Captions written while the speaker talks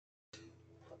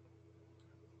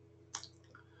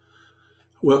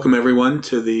Welcome everyone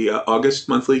to the August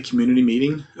monthly community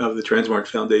meeting of the tranSMART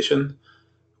Foundation.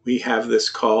 We have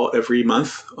this call every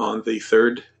month on the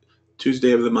third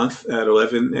Tuesday of the month at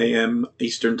 11 a.m.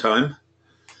 Eastern Time.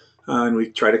 And we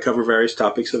try to cover various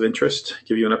topics of interest,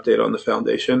 give you an update on the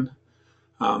foundation,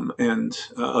 and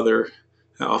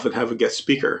often have a guest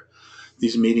speaker.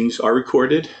 These meetings are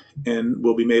recorded and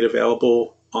will be made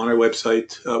available on our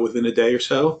website within a day or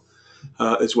so,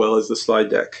 as well as the slide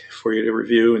deck for you to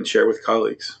review and share with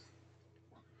colleagues.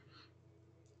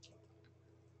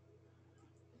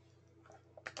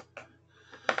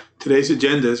 Today's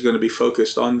agenda is going to be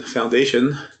focused on the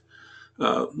foundation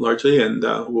largely, and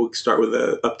we'll start with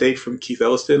an update from Keith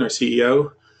Elliston, our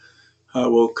CEO.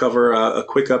 We'll cover a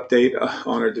quick update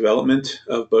on our development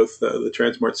of both the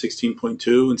tranSMART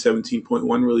 16.2 and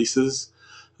 17.1 releases.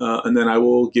 And then I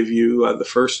will give you the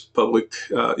first public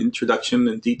introduction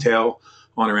and detail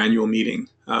on our annual meeting,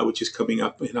 which is coming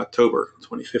up in October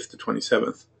 25th to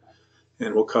 27th.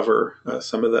 And we'll cover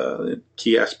some of the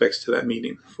key aspects to that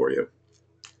meeting for you.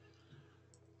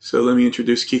 So let me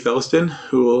introduce Keith Elliston,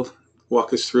 who will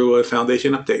walk us through a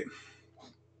foundation update.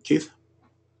 Keith?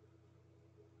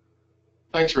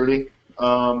 Thanks, Rudy.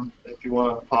 If you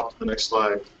want to pop to the next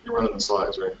slide, you're running the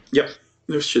slides, right? Yep,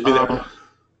 this should be there.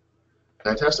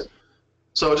 Fantastic.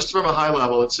 So just from a high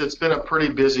level, it's been a pretty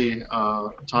busy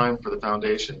time for the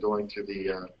foundation going through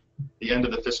the end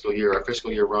of the fiscal year. Our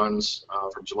fiscal year runs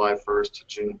from July 1st to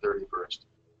June 31st.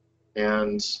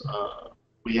 And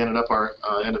we ended up our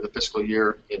end of the fiscal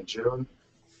year in June.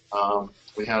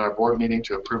 We had our board meeting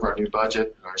to approve our new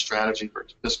budget and our strategy for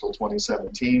fiscal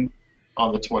 2017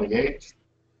 on the 28th.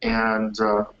 And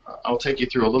I'll take you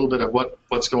through a little bit of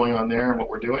what's going on there and what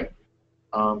we're doing.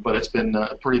 But it's been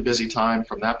a pretty busy time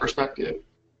from that perspective.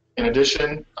 In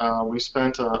addition, we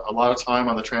spent a lot of time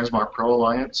on the tranSMART Pro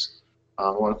Alliance. I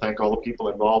want to thank all the people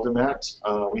involved in that.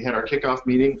 We had our kickoff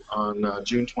meeting on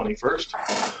June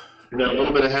 21st. We got a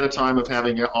little bit ahead of time of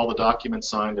having all the documents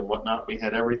signed and whatnot. We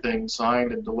had everything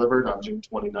signed and delivered on June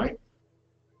 29th.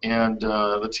 And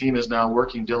the team is now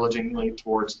working diligently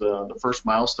towards the first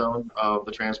milestone of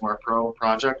the tranSMART Pro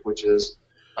project, which is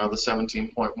the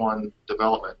 17.1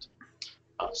 development.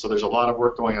 So there's a lot of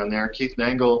work going on there. Keith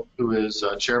Nangle, who is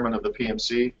chairman of the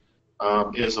PMC,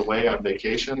 is away on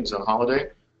vacation. He's on holiday.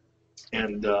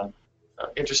 And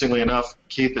interestingly enough,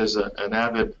 Keith is an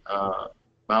avid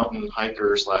mountain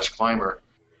hiker / climber.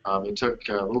 He took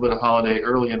a little bit of holiday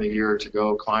early in the year to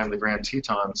go climb the Grand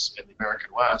Tetons in the American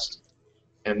West,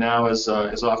 and now is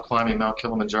off climbing Mount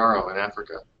Kilimanjaro in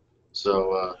Africa.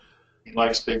 So he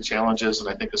likes big challenges, and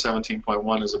I think the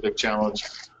 17.1 is a big challenge,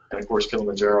 and of course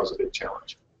Kilimanjaro is a big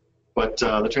challenge. But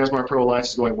the tranSMART Pro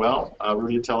Alliance is going well.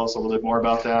 Rudy will tell us a little bit more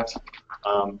about that,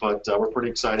 but we're pretty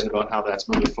excited about how that's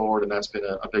moving forward, and that's been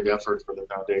a big effort for the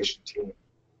foundation team.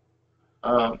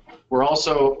 We're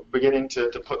also beginning to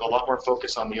put a lot more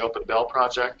focus on the Open Bell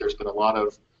project. There's been a lot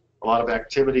of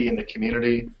activity in the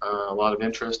community, a lot of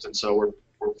interest, and so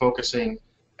we're focusing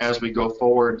as we go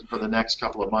forward for the next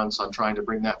couple of months on trying to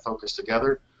bring that focus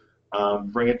together,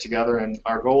 and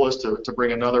our goal is to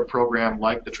bring another program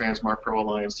like the tranSMART Pro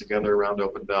Alliance together around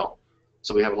Open Bell.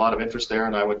 So we have a lot of interest there,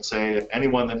 and I would say if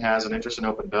anyone that has an interest in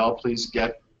Open Bell, please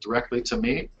get directly to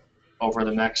me over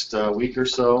the next week or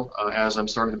so as I'm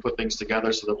starting to put things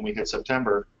together so that when we hit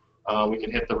September, we can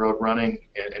hit the road running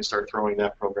and start throwing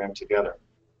that program together.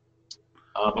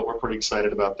 But we're pretty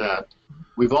excited about that.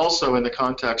 We've also, in the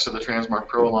context of the tranSMART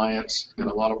Pro Alliance and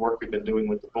a lot of work we've been doing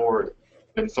with the board,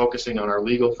 been focusing on our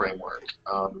legal framework.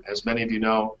 As many of you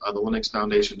know, the Linux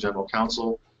Foundation General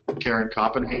Counsel, Karen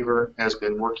Koppenhaver, has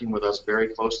been working with us very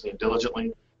closely and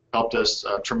diligently, helped us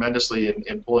tremendously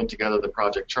in pulling together the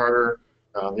project charter,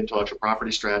 intellectual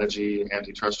property strategy,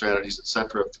 antitrust strategies,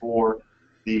 etc., for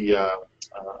the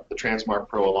tranSMART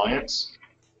Pro Alliance.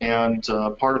 And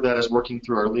part of that is working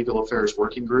through our legal affairs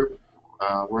working group.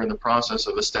 We're in the process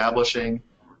of establishing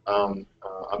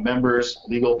a members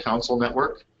legal counsel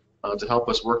network to help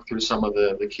us work through some of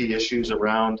the key issues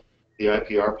around the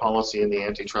IPR policy and the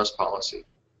antitrust policy.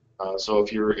 So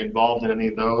if you're involved in any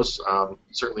of those,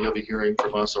 certainly you'll be hearing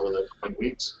from us over the coming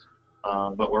weeks.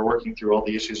 But we're working through all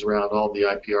the issues around all the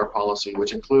IPR policy,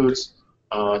 which includes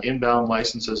inbound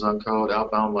licenses on code,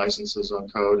 outbound licenses on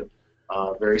code,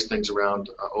 various things around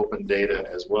open data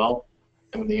as well.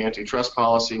 And the antitrust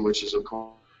policy, which is, of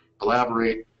course,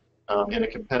 collaborate in a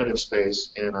competitive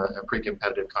space in a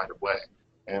pre-competitive kind of way,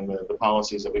 and the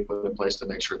policies that we put in place to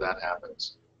make sure that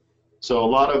happens. So a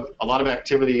lot of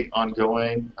activity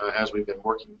ongoing as we've been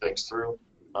working things through.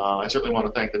 I certainly want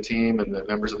to thank the team and the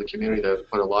members of the community that have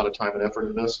put a lot of time and effort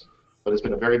into this, but it's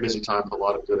been a very busy time with a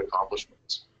lot of good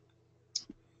accomplishments.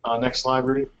 Next slide,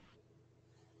 Rudy.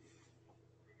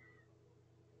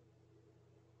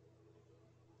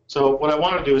 So what I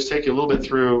want to do is take you a little bit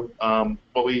through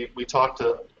what we talked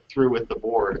through with the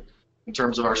board in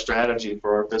terms of our strategy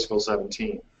for our fiscal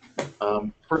 17.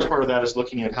 First part of that is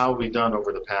looking at how we've done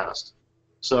over the past.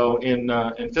 So in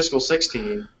fiscal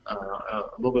 16, a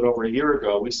little bit over a year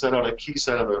ago, we set out a key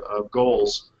set of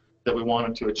goals that we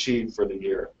wanted to achieve for the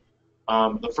year.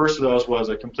 The first of those was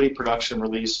a complete production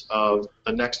release of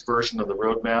the next version of the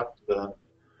roadmap, the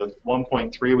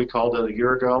 1.3 we called it a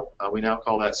year ago. We now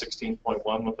call that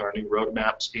 16.1 with our new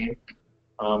roadmap scheme.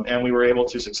 And we were able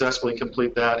to successfully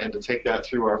complete that and to take that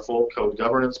through our full code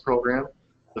governance program.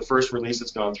 The first release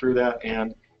that's gone through that,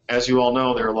 and as you all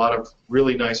know, there are a lot of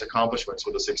really nice accomplishments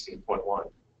with the 16.1.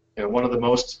 And one of the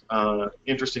most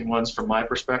interesting ones from my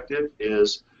perspective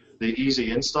is the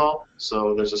easy install.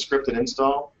 So there's a scripted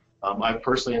install. I've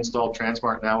personally installed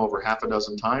tranSMART now over half a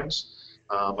dozen times.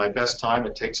 My best time,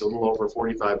 it takes a little over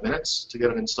 45 minutes to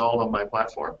get it installed on my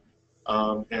platform.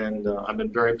 And I've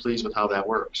been very pleased with how that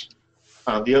works.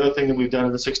 The other thing that we've done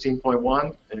in the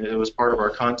 16.1, and it was part of our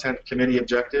content committee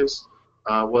objectives,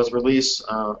 was release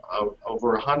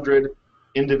over 100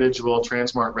 individual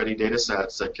tranSMART ready data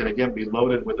sets that can again be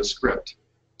loaded with a script.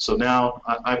 So now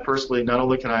I personally, not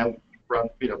only can I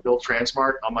build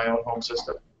tranSMART on my own home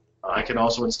system, I can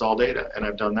also install data, and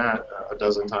I've done that a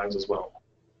dozen times as well.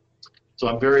 So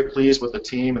I'm very pleased with the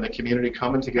team and the community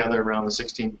coming together around the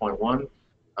 16.1,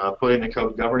 putting the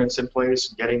code governance in place,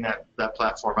 getting that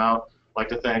platform out. I'd like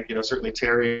to thank certainly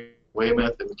Terry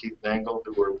Weymouth and Keith Nangle,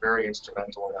 who were very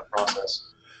instrumental in that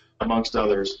process, amongst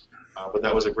others. But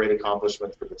that was a great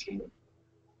accomplishment for the team.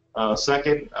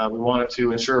 Second, we wanted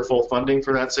to ensure full funding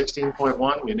for that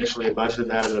 16.1. We initially had budgeted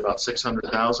that at about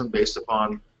 $600,000 based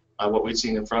upon what we'd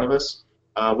seen in front of us.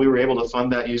 We were able to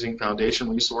fund that using foundation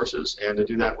resources and to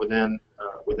do that within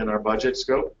our budget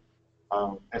scope.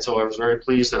 And so I was very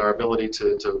pleased at our ability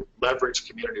to leverage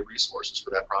community resources for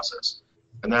that process.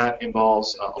 And that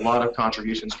involves a lot of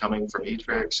contributions coming from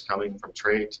eTrix, coming from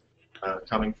Trait,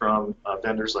 coming from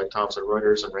vendors like Thomson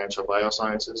Reuters and Rancho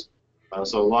Biosciences.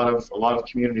 So a lot of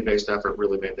community-based effort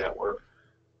really made that work.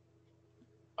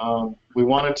 We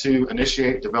wanted to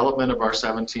initiate development of our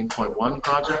 17.1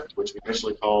 project, which we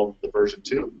initially called the version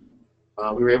 2.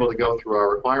 We were able to go through our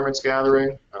requirements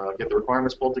gathering, get the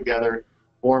requirements pulled together,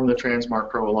 form the tranSMART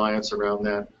Pro Alliance around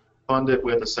that, fund it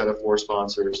with a set of 4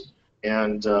 sponsors,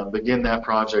 and begin that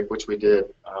project, which we did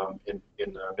in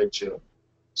mid-June.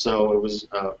 So it was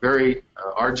a very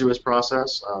arduous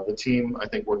process. The team, I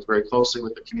think, worked very closely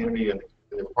with the community and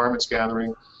the requirements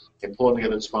gathering and pulling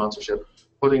together the sponsorship,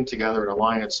 putting together an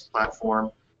alliance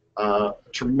platform.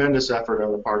 Tremendous effort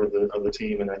on the part of the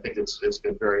team, and I think it's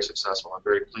been very successful. I'm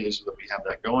very pleased that we have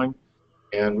that going,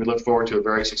 and we look forward to a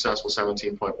very successful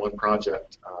 17.1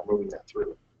 project moving that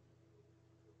through.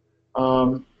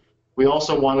 We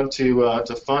also wanted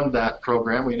to fund that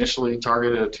program. We initially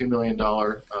targeted a $2 million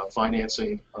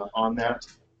financing on that.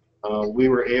 We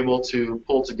were able to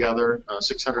pull together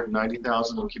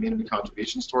 $690,000 in community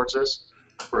contributions towards this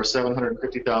for a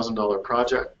 $750,000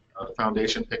 project, the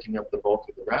foundation picking up the bulk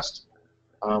of the rest.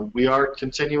 We are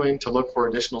continuing to look for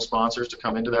additional sponsors to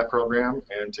come into that program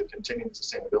and to continue the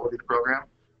sustainability of the program,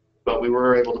 but we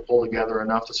were able to pull together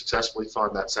enough to successfully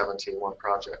fund that 17.1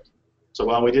 project. So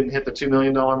while we didn't hit the $2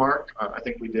 million mark, I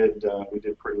think we did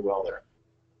pretty well there.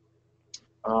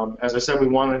 As I said, we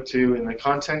wanted to, in the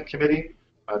content committee,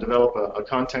 develop a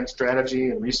content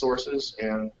strategy and resources,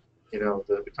 and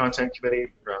the content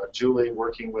committee, Julie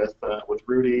working with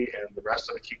Rudy and the rest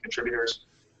of the key contributors,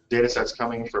 data sets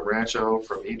coming from Rancho,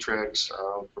 from eTrix,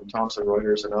 from Thomson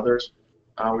Reuters and others.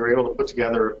 We were able to put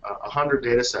together 100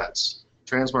 data sets,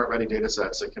 tranSMART ready data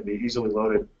sets that can be easily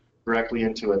loaded directly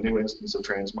into a new instance of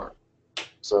tranSMART.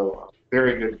 So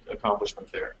very good accomplishment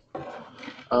there.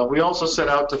 We also set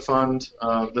out to fund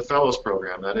the Fellows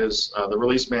Program, that is the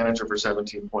release manager for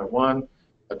 17.1,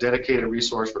 a dedicated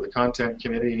resource for the content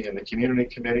committee and the community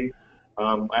committee.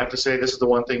 I have to say this is the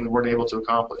one thing we weren't able to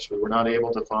accomplish. We were not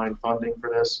able to find funding for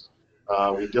this.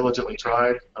 We diligently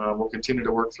tried. We'll continue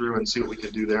to work through and see what we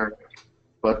can do there.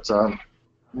 But I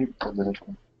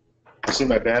see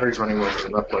my battery's running low because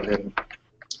I'm not plugged in.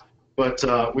 But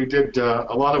we did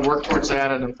a lot of work towards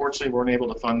that, and unfortunately we weren't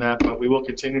able to fund that, but we will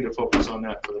continue to focus on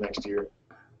that for the next year.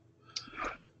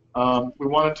 We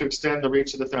wanted to extend the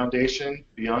reach of the foundation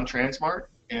beyond tranSMART,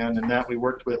 and in that we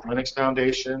worked with Linux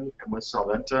Foundation and with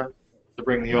Solventa to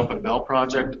bring the Open Bell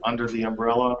project under the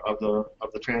umbrella of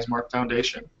the tranSMART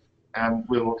Foundation. And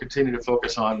we will continue to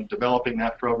focus on developing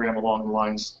that program along the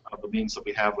lines of the means that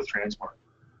we have with tranSMART.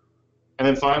 And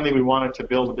then finally, we wanted to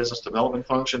build a business development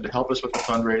function to help us with the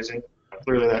fundraising.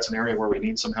 Clearly, that's an area where we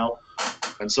need some help.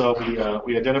 And so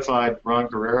we identified Ron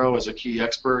Guerrero as a key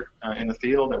expert in the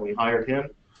field, and we hired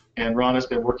him. And Ron has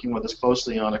been working with us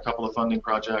closely on a couple of funding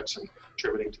projects and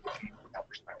contributing to the team from that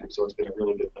perspective. So it's been a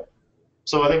really good thing.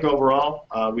 So I think overall,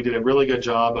 we did a really good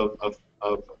job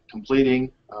of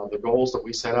completing the goals that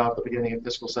we set out at the beginning of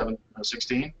fiscal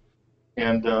 16.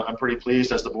 And I'm pretty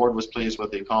pleased, as the board was pleased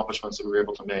with the accomplishments that we were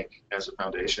able to make as a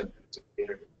foundation and as a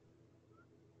community.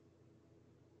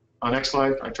 Next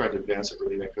slide. I tried to advance it,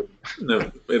 really, I couldn't. No,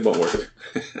 it won't work.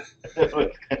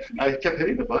 I kept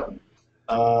hitting the button.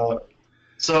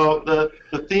 So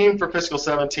the theme for fiscal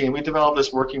 17, we developed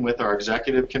this working with our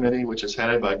executive committee, which is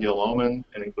headed by Gil Oman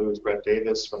and includes Brett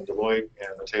Davis from Deloitte and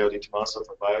Matteo Di Tommaso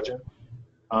from Biogen.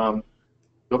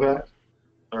 Go back.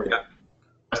 Yeah.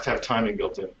 Must have timing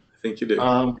built in. I think you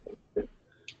do.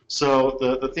 So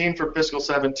the theme for fiscal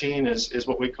 17 is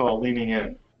what we call leaning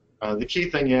in. The key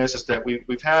thing is that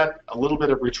we've had a little bit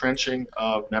of retrenching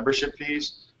of membership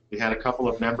fees. We had a couple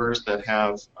of members that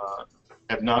have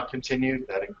not continued.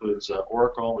 That includes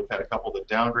Oracle. We've had a couple that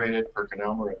downgraded,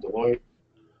 PerkinElmer and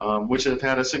Deloitte, which have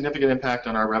had a significant impact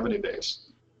on our revenue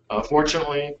base.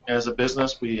 Fortunately, as a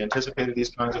business, we anticipated these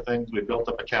kinds of things. We built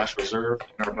up a cash reserve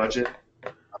in our budget.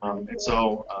 And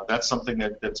so that's something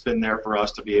that's been there for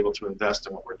us to be able to invest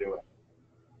in what we're doing.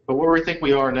 But where we think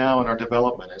we are now in our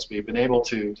development is we've been able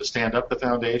to stand up the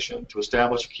foundation, to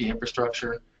establish key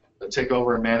infrastructure, to take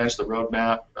over and manage the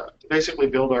roadmap, to basically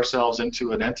build ourselves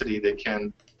into an entity that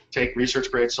can take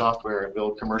research-grade software and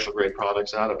build commercial-grade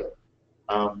products out of it.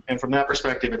 And from that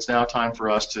perspective, it's now time for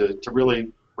us to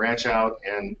really branch out,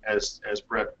 and as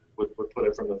Brett would put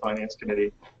it from the Finance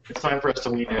Committee, it's time for us to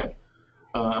lean in.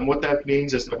 And what that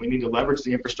means is that we need to leverage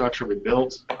the infrastructure we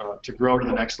built to grow to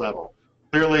the next level.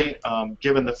 Clearly,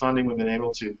 given the funding we've been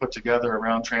able to put together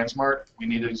around tranSMART, we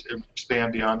need to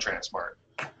expand beyond tranSMART.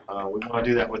 We want to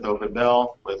do that with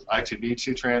OpenBell, with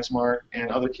I2B2 tranSMART,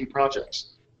 and other key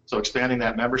projects. So expanding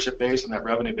that membership base and that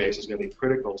revenue base is going to be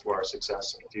critical to our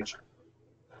success in the future.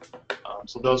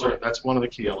 So that's one of the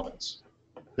key elements.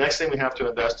 Next thing we have to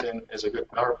invest in is a good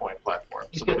PowerPoint platform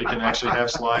so that we can actually have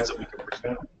slides that we can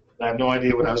present. I have no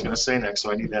idea what I was going to say next,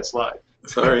 so I need that slide.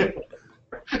 Sorry.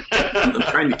 I'm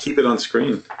trying to keep it on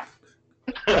screen.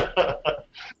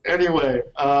 Anyway,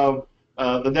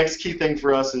 the next key thing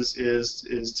for us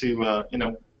is to,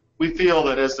 we feel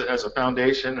that as a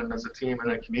foundation and as a team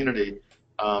and a community,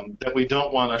 that we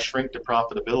don't want to shrink to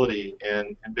profitability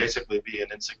and basically be an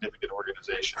insignificant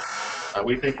organization.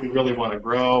 We think we really want to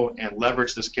grow and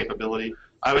leverage this capability.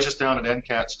 I was just down at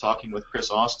NCATS talking with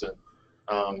Chris Austin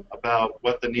about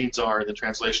what the needs are in the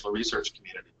translational research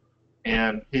community.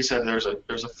 And he said there's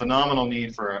a phenomenal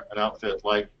need for an outfit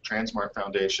like tranSMART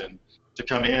Foundation to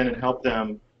come in and help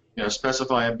them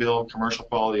specify and build commercial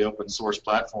quality open source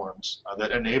platforms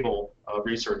that enable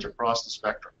research across the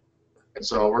spectrum. And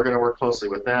so we're going to work closely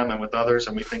with them and with others,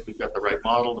 and we think we've got the right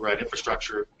model, the right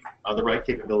infrastructure, the right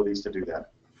capabilities to do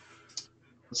that.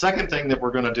 The second thing that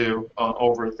we're going to do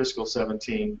over fiscal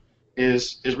 17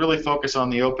 is really focus on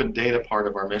the open data part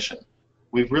of our mission.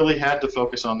 We've really had to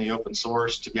focus on the open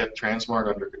source to get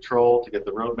tranSMART under control, to get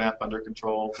the roadmap under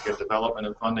control, to get development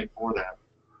and funding for that.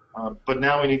 But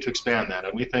now we need to expand that,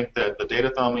 and we think that the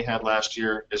datathon we had last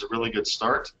year is a really good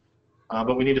start,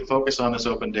 but we need to focus on this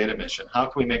open data mission. How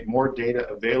can we make more data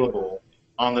available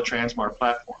on the tranSMART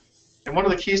platform? And one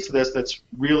of the keys to this that's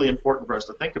really important for us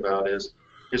to think about is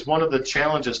one of the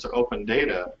challenges to open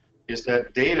data is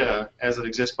that data, as it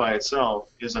exists by itself,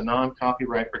 is a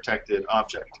non-copyright protected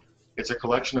object. It's a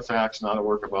collection of facts, not a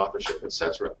work of authorship,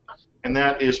 etc. And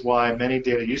that is why many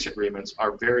data use agreements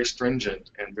are very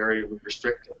stringent and very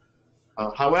restrictive.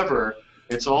 However,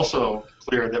 it's also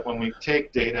clear that when we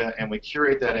take data and we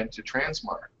curate that into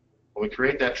tranSMART, when we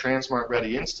create that tranSMART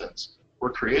ready instance,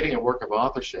 we're creating a work of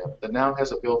authorship that now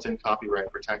has a built-in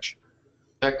copyright protection.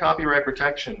 That copyright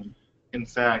protection, in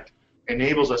fact,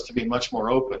 enables us to be much more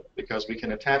open because we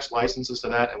can attach licenses to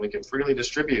that and we can freely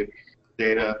distribute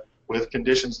data with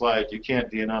conditions like you can't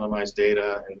de-anonymize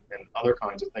data and other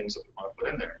kinds of things that we want to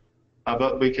put in there.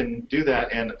 But we can do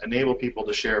that and enable people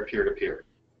to share peer-to-peer.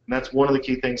 And that's one of the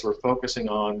key things we're focusing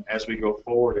on as we go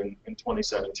forward in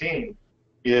 2017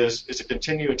 is to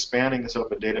continue expanding this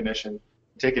open data mission,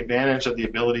 take advantage of the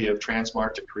ability of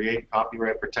tranSMART to create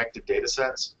copyright-protected data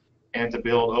sets, and to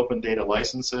build open data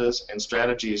licenses and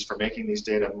strategies for making these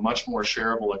data much more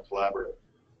shareable and collaborative.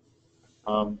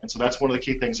 And so that's one of the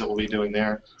key things that we'll be doing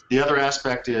there. The other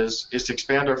aspect is to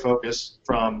expand our focus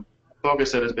from a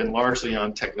focus that has been largely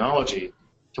on technology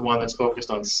to one that's focused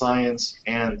on science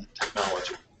and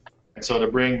technology. And so to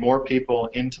bring more people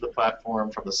into the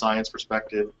platform from the science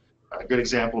perspective, a good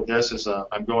example of this is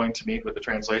I'm going to meet with the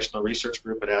translational research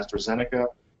group at AstraZeneca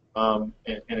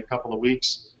in a couple of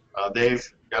weeks. They've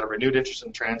got a renewed interest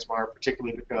in tranSMART,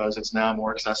 particularly because it's now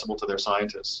more accessible to their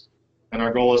scientists. And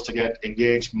our goal is to get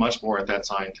engaged much more at that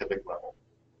scientific level.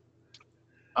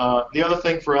 The other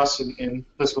thing for us in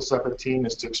fiscal 17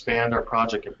 is to expand our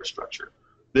project infrastructure.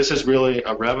 This is really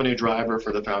a revenue driver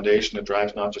for the foundation. It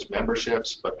drives not just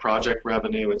memberships, but project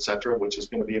revenue, et cetera, which is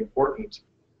going to be important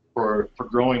for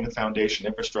growing the foundation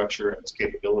infrastructure and its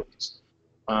capabilities.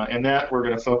 And that we're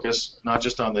going to focus not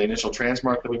just on the initial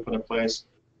tranSMART that we put in place,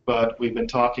 but we've been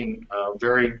talking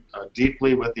very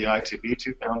deeply with the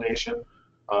I2B2 Foundation.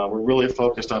 We're really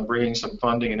focused on bringing some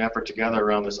funding and effort together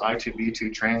around this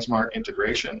I2B2 tranSMART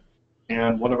integration.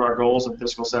 And one of our goals in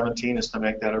fiscal 17 is to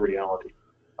make that a reality.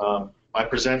 I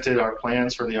presented our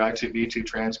plans for the I2B2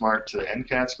 tranSMART to the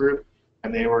NCATS group,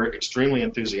 and they were extremely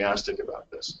enthusiastic about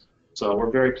this. So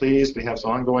we're very pleased. We have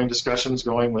some ongoing discussions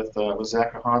going with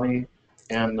Zach Kahani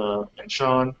and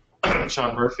Sean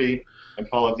Murphy and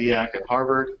Paula Viak at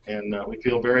Harvard, and we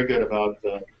feel very good about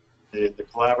the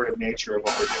collaborative nature of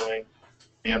what we're doing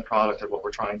and product of what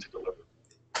we're trying to deliver.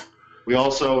 We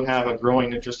also have a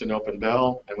growing interest in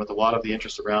OpenBell, and with a lot of the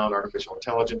interest around artificial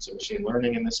intelligence and machine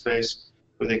learning in this space,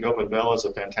 we think OpenBell is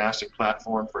a fantastic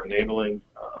platform for enabling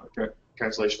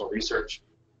translational research,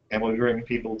 and we'll be bringing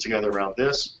people together around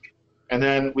this. And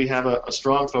then we have a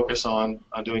strong focus on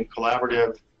doing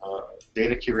collaborative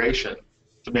data curation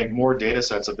to make more data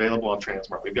sets available on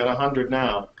tranSMART. We've got 100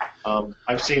 now.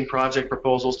 I've seen project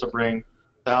proposals to bring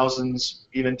thousands,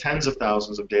 even tens of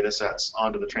thousands of data sets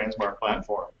onto the tranSMART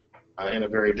platform in a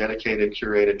very dedicated,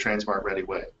 curated, tranSMART-ready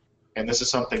way. And this is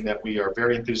something that we are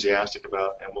very enthusiastic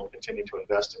about and will continue to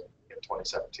invest in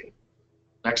 2017.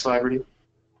 Next slide, Rudy.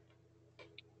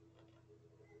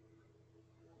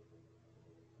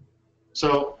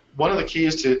 So one of the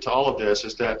keys to all of this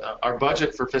is that our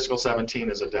budget for fiscal 17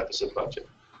 is a deficit budget.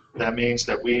 That means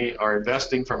that we are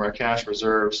investing from our cash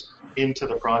reserves into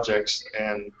the projects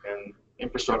and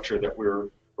infrastructure that we're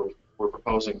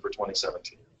proposing for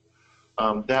 2017.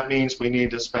 That means we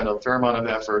need to spend a fair amount of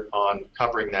effort on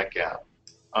covering that gap.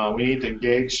 We need to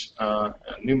engage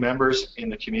new members in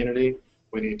the community.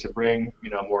 We need to bring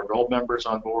more gold members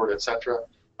on board, etc.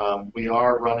 We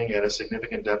are running at a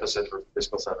significant deficit for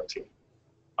fiscal 17.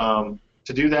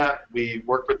 To do that, we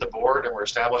work with the board, and we're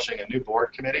establishing a new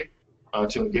board committee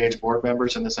to engage board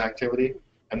members in this activity.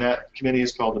 And that committee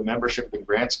is called the Membership and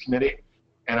Grants Committee,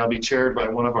 and I'll be chaired by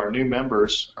one of our new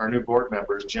members, our new board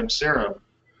members, Jim Serum,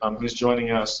 who's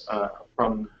joining us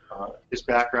from his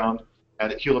background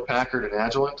at Hewlett-Packard and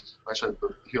Agilent, actually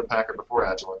Hewlett-Packard before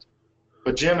Agilent.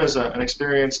 But Jim is an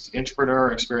experienced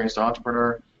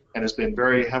entrepreneur, and has been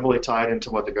very heavily tied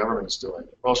into what the government is doing.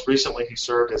 Most recently, he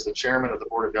served as the chairman of the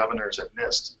Board of Governors at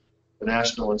NIST, the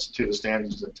National Institute of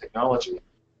Standards and Technology,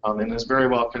 and is very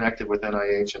well connected with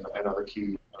NIH and other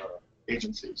key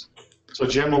agencies. So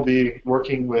Jim will be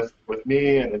working with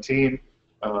me and the team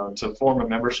to form a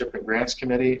membership and grants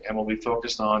committee, and we'll be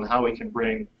focused on how we can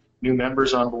bring new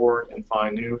members on board and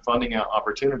find new funding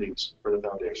opportunities for the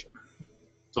foundation.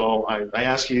 So I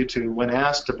ask you to, when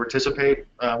asked, to participate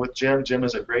with Jim. Jim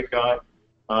is a great guy.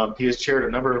 He has chaired a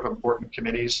number of important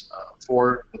committees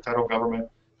for the federal government.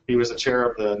 He was the chair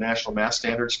of the National Math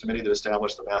Standards Committee that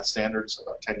established the math standards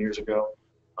about 10 years ago.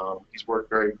 He's worked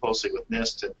very closely with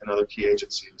NIST and other key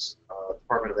agencies,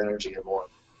 Department of Energy and more.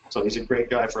 So he's a great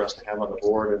guy for us to have on the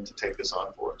board and to take this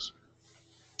on for us.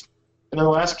 And then the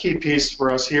last key piece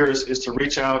for us here is to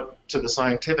reach out to the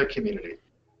scientific community.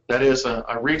 That is,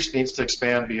 our reach needs to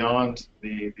expand beyond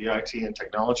the IT and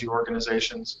technology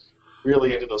organizations,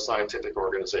 really into those scientific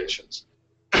organizations.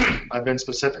 I've been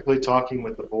specifically talking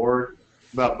with the board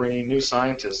about bringing new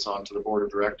scientists onto the board of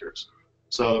directors,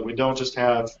 so that we don't just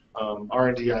have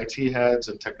R&D IT heads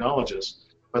and technologists,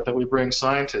 but that we bring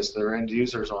scientists that are end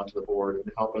users onto the board and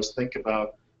help us think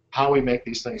about how we make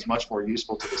these things much more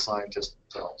useful to the scientists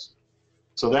themselves.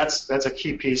 So that's a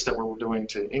key piece that we're doing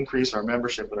to increase our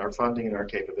membership and our funding and our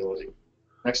capability.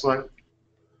 Next slide.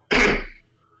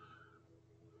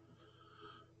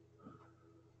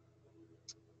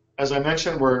 As I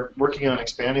mentioned, we're working on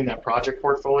expanding that project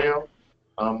portfolio.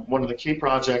 One of the key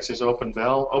projects is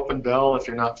OpenBell. OpenBell, if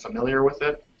you're not familiar with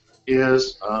it,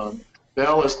 is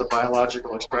Bell is the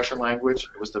biological expression language.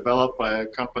 It was developed by a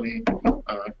company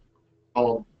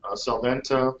called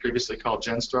Solventa, previously called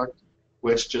Genstruct,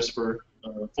 which, just for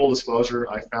full disclosure,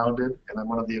 I founded, and I'm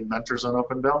one of the inventors on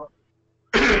OpenBell.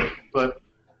 But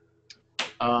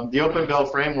the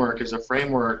OpenBell framework is a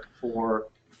framework for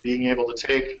being able to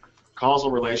take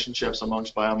causal relationships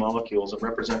amongst biomolecules and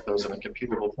represent those in a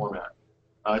computable format.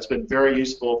 It's been very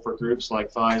useful for groups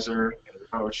like Pfizer and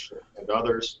Roche and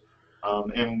others.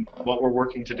 And what we're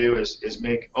working to do is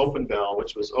make OpenBell,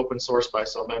 which was open sourced by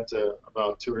Solventa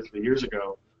about 2 or 3 years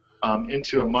ago,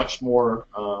 into a much more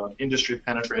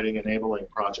industry-penetrating enabling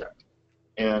project.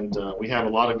 And we have a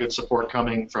lot of good support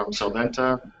coming from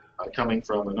Solventa, coming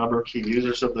from a number of key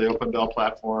users of the OpenBell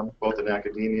platform, both in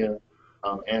academia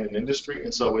and in industry.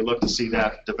 And so we look to see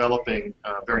that developing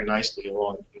very nicely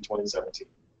along in 2017.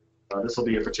 This will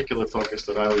be a particular focus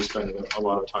that I will be spending a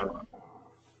lot of time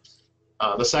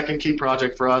on. The second key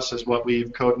project for us is what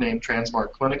we've codenamed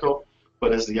tranSMART Clinical,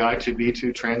 but is the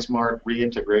I2B2 tranSMART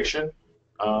reintegration.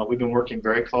 We've been working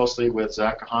very closely with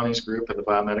Zach Kahani's group and the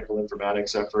biomedical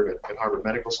informatics effort at Harvard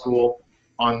Medical School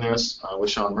on this, with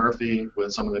Sean Murphy,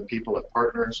 with some of the people at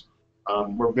Partners.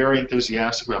 We're very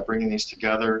enthusiastic about bringing these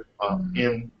together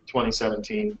in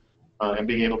 2017 and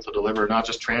being able to deliver not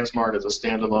just tranSMART as a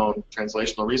standalone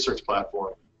translational research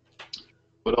platform,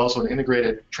 but also an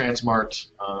integrated tranSMART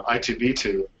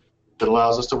I2B2 that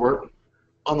allows us to work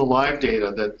on the live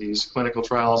data that these clinical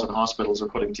trials and hospitals are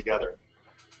putting together.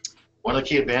 One of the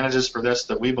key advantages for this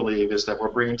that we believe is that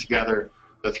we're bringing together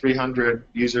the 300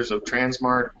 users of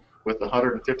tranSMART with the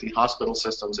 150 hospital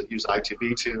systems that use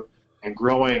I2B2 and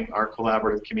growing our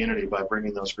collaborative community by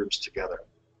bringing those groups together.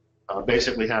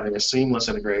 Basically having a seamless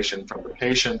integration from the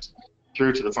patient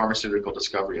through to the pharmaceutical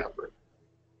discovery effort.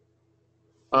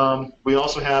 We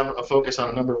also have a focus on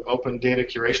a number of open data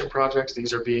curation projects.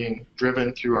 These are being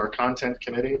driven through our content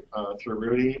committee, through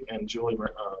Rudy and Julie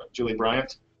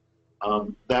Bryant.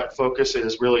 That focus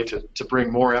is really to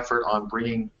bring more effort on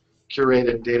bringing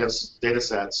curated data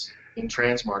sets in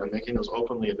tranSMART and making those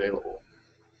openly available.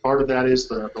 Part of that is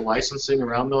the licensing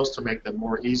around those to make them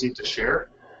more easy to share.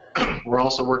 We're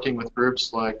also working with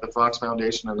groups like the Fox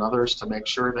Foundation and others to make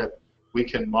sure that we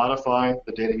can modify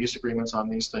the data use agreements on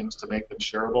these things to make them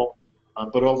shareable.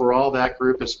 But overall, that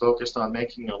group is focused on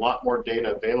making a lot more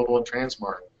data available in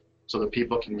tranSMART so that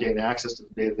people can gain access to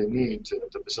the data they need to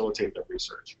facilitate their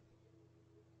research.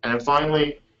 And then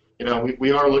finally,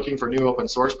 we are looking for new open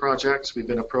source projects. We've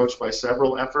been approached by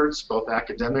several efforts, both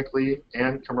academically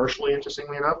and commercially,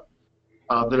 interestingly enough,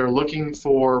 that are looking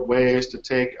for ways to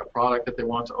take a product that they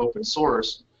want to open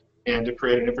source and to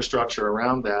create an infrastructure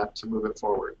around that to move it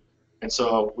forward. And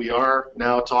so we are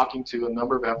now talking to a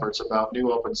number of efforts about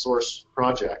new open source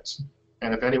projects.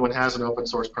 And if anyone has an open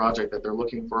source project that they're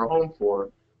looking for a home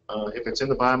for, if it's in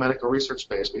the biomedical research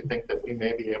space, we think that we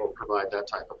may be able to provide that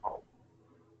type of home.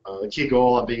 The key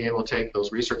goal of being able to take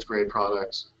those research grade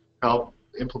products, help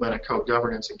implement a code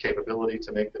governance and capability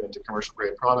to make them into commercial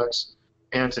grade products,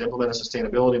 and to implement a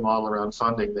sustainability model around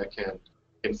funding that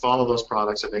can follow those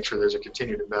products and make sure there's a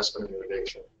continued investment in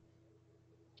innovation.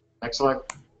 Next slide.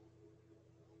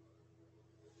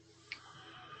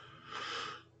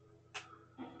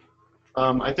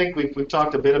 I think we've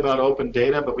talked a bit about open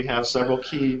data, but we have several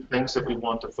key things that we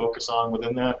want to focus on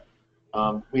within that.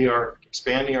 We are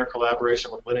expanding our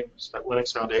collaboration with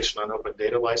Linux Foundation on open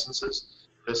data licenses.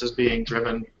 This is being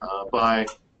driven by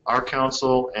our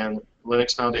council and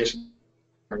Linux Foundation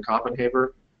in Copenhagen,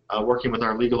 working with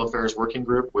our legal affairs working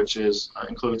group, which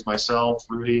includes myself,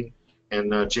 Rudy,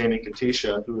 and Jamie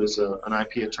Katisha, who is an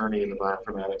IP attorney in the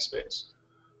bioinformatics space.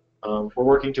 We're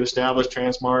working to establish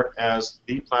tranSMART as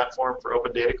the platform for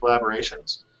open data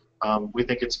collaborations. We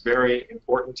think it's very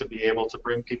important to be able to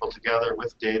bring people together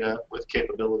with data, with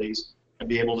capabilities, and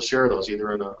be able to share those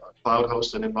either in a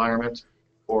cloud-hosted environment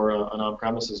or an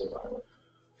on-premises environment.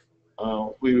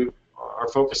 We are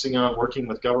focusing on working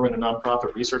with government and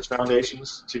nonprofit research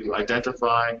foundations to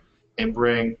identify and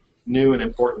bring new and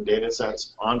important data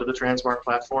sets onto the tranSMART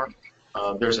platform.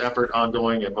 There's effort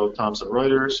ongoing at both Thomson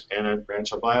Reuters and at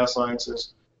Branch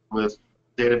Biosciences with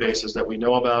databases that we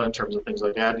know about in terms of things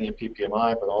like ADNI and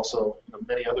PPMI, but also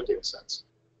many other data sets.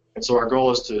 And so our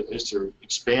goal is to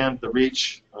expand the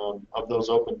reach of those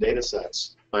open data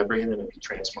sets by bringing them into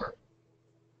tranSMART.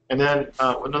 And then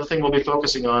another thing we'll be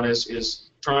focusing on is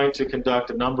trying to conduct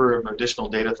a number of additional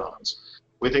datathons.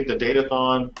 We think the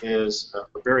datathon is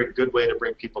a very good way to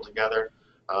bring people together.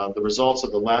 The results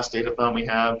of the last datathon we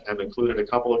have included a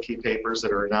couple of key papers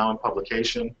that are now in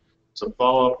publication, some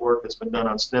follow-up work that's been done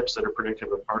on SNPs that are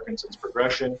predictive of Parkinson's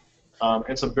progression,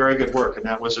 and some very good work. And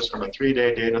that was just from a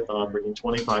 3-day datathon, bringing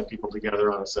 25 people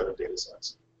together on a set of data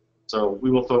sets. So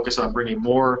we will focus on bringing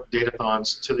more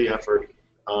datathons to the effort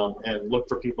and look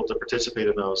for people to participate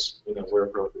in those where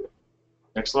appropriate.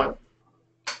 Next slide.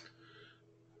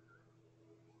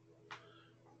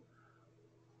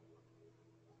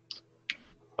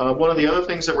 One of the other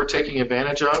things that we're taking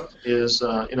advantage of is,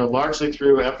 largely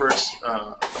through efforts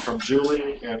from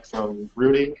Julie and from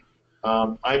Rudy,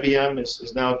 IBM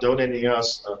is now donating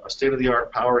us a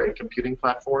state-of-the-art Power8 computing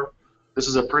platform. This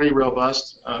is a pretty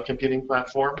robust computing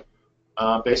platform.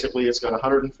 Basically, it's got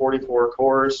 144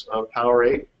 cores of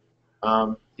Power8.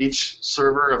 Each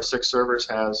server of 6 servers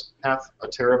has half a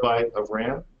terabyte of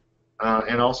RAM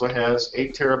and also has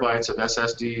 8 terabytes of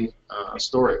SSD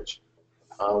storage.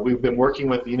 We've been working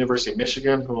with the University of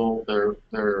Michigan, who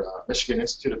their Michigan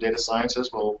Institute of Data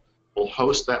Sciences will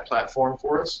host that platform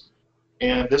for us.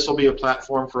 And this will be a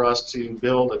platform for us to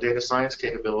build a data science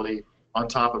capability on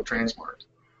top of tranSMART.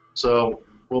 So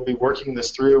we'll be working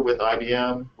this through with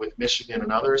IBM, with Michigan,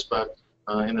 and others, but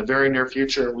in the very near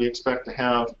future, we expect to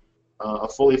have a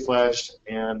fully fledged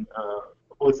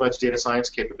data science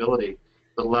capability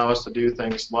that allow us to do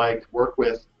things like work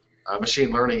with machine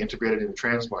learning integrated into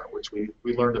tranSMART, which we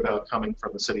learned about coming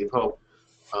from the City of Hope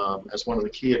as one of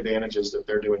the key advantages that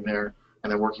they're doing there,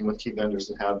 and they're working with key vendors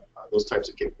that have those types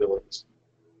of capabilities.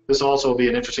 This also will be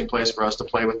an interesting place for us to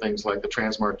play with things like the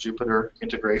tranSMART Jupyter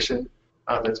integration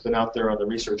that's been out there on the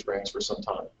research ranks for some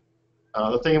time.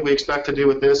 The thing we expect to do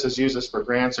with this is use this for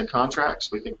grants and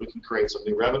contracts. We think we can create some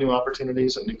new revenue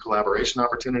opportunities and new collaboration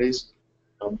opportunities.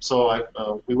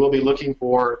 We will be looking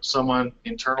for someone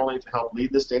internally to help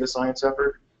lead this data science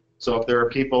effort. So if there are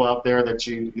people out there that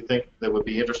you think that would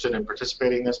be interested in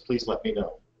participating in this, please let me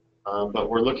know. But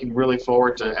we're looking really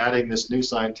forward to adding this new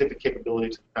scientific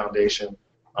capability to the foundation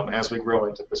as we grow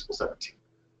into fiscal 17.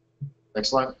 Next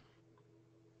slide.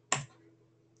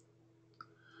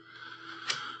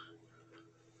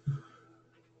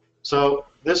 So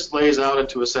this lays out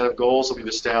into a set of goals that we've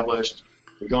established.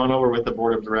 We've gone over with the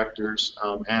board of directors,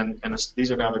 and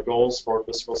these are now the goals for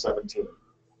fiscal 17.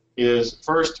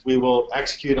 First, we will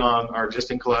execute on our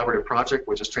existing collaborative project,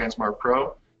 which is tranSMART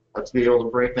Pro. To be able to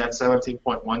bring that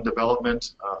 17.1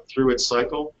 development through its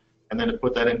cycle, and then to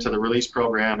put that into the release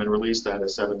program and release that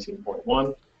as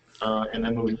 17.1, and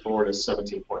then moving forward as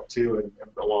 17.2 and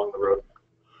along the road.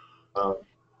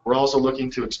 We're also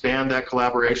looking to expand that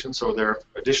collaboration, so there are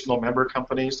additional member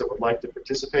companies that would like to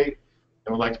participate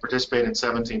and would like to participate in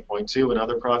 17.2 and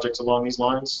other projects along these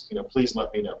lines. Please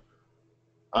let me know.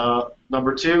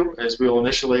 Number 2 is we'll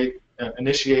initiate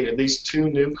at least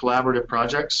 2 new collaborative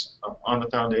projects on the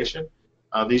foundation.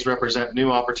 These represent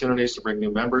new opportunities to bring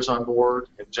new members on board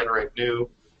and generate new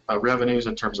revenues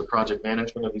in terms of project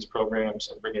management of these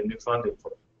programs and bring in new funding for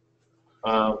them.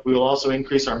 We will also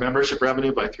increase our membership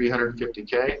revenue by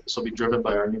 $350K. This will be driven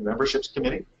by our new memberships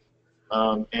committee.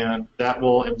 And that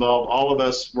will involve all of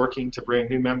us working to bring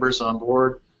new members on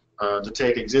board, to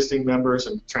take existing members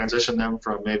and transition them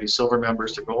from maybe silver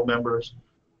members to gold members,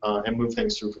 and move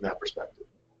things through from that perspective.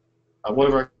 One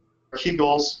of our key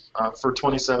goals for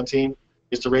 2017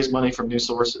 is to raise money from new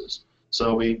sources.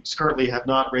 So we currently have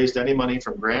not raised any money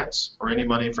from grants or any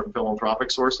money from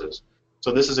philanthropic sources.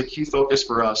 So this is a key focus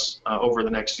for us over the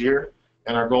next year,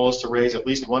 and our goal is to raise at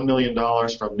least $1 million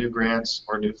from new grants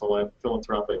or new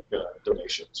philanthropic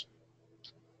donations.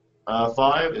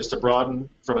 5 is to broaden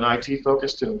from an IT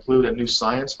focus to include a new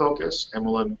science focus, and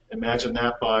we'll imagine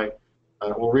that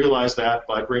we'll realize that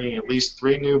by bringing at least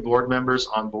 3 new board members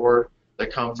on board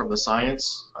that come from the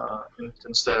science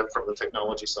instead of from the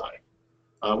technology side.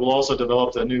 We'll also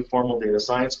develop a new formal data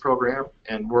science program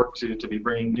and work to be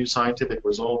bringing new scientific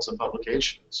results and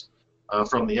publications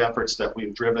from the efforts that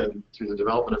we've driven through the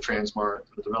development of tranSMART,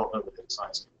 the development of the data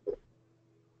science.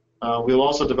 We'll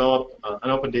also develop an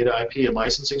open data IP and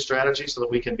licensing strategy so that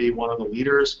we can be one of the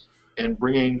leaders in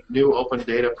bringing new open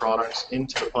data products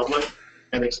into the public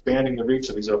and expanding the reach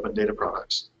of these open data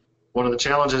products. One of the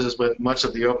challenges is with much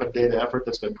of the open data effort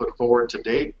that's been put forward to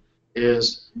date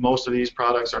is most of these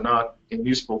products are not in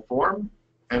useful form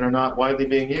and are not widely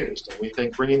being used. And we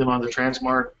think bringing them onto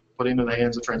tranSMART, putting them in the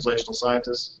hands of translational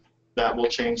scientists, that will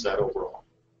change that overall.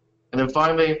 And then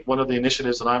finally, one of the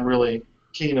initiatives that I'm really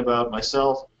keen about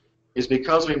myself is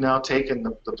because we've now taken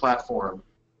the platform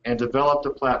and developed a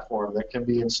platform that can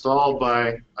be installed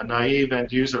by a naive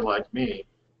end user like me,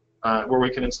 where we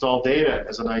can install data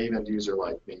as a naive end user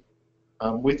like me.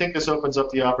 We think this opens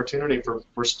up the opportunity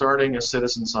for starting a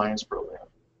citizen science program.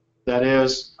 That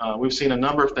is, we've seen a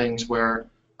number of things where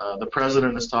the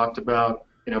president has talked about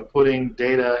putting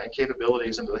data and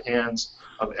capabilities into the hands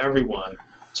of everyone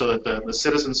so that the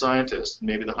citizen scientist,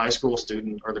 maybe the high school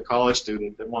student or the college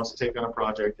student that wants to take on a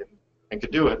project and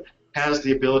could do it, has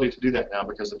the ability to do that now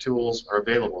because the tools are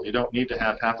available. You don't need to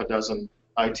have half a dozen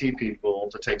IT people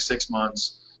to take 6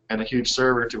 months and a huge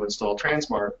server to install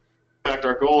tranSMART. In fact,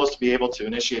 our goal is to be able to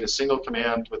initiate a single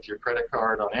command with your credit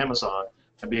card on Amazon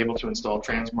and be able to install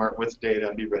tranSMART with data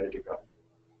and be ready to go.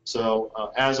 So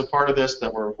as a part of this,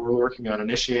 that we're working on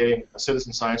initiating a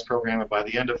citizen science program, and by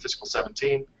the end of fiscal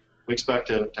 17, we expect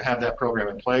to have that program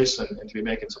in place and to be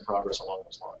making some progress along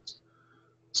those lines.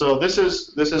 So this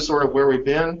is sort of where we've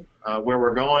been, where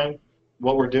we're going,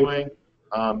 what we're doing.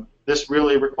 This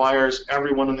really requires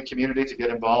everyone in the community to get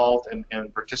involved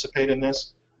and participate in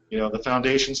this. You know, the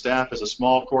foundation staff is a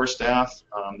small core staff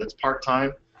that's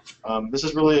part-time. This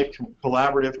is really a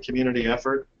collaborative community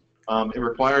effort. It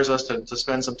requires us to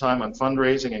spend some time on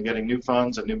fundraising and getting new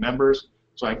funds and new members.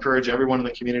 So I encourage everyone in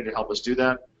the community to help us do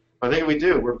that. But I think we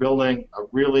do. We're building a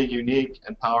really unique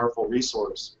and powerful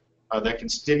resource that can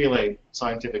stimulate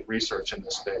scientific research in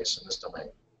this space, in this domain.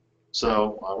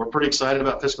 So we're pretty excited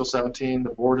about fiscal 17. The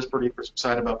board is pretty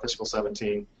excited about fiscal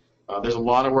 17. There's a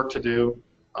lot of work to do,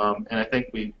 and I think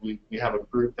we have a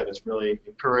group that is really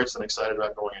encouraged and excited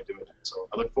about going and doing it. So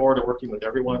I look forward to working with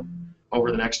everyone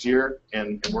over the next year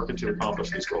and working to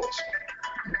accomplish these goals.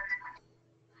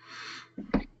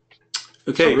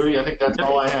 Okay. So Rudy, I think that's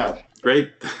all I have.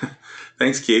 Great.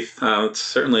 Thanks, Keith. It's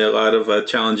certainly a lot of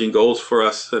challenging goals for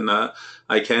us, and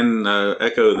I can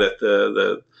echo that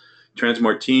the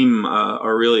tranSMART team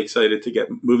are really excited to get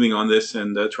moving on this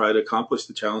and try to accomplish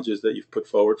the challenges that you've put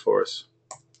forward for us.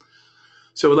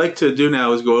 So what I'd like to do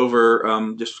now is go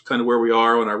over just kind of where we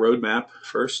are on our roadmap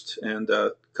first, and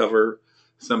cover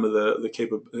some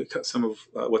of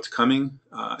what's coming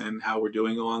and how we're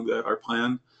doing along our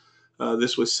plan.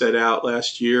 This was set out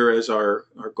last year as our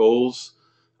goals.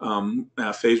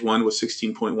 Phase 1 was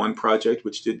 16.1 project,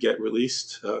 which did get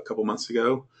released a couple months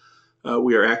ago.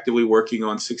 We are actively working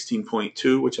on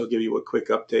 16.2, which I'll give you a quick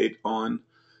update on.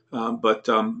 But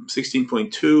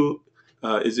 16.2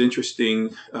 is interesting,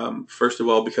 first of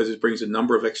all, because it brings a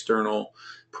number of external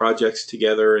projects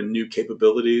together and new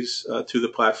capabilities to the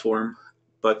platform.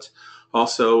 But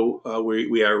also,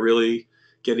 we are really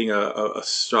getting a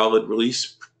solid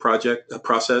release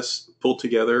process pulled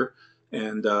together,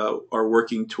 and are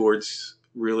working towards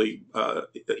really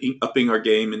upping our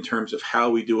game in terms of how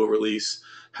we do a release,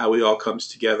 how it all comes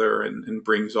together and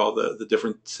brings all the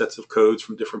different sets of codes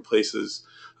from different places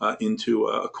into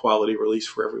a quality release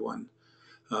for everyone.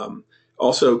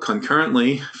 Also,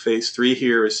 concurrently, phase 3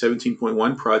 here is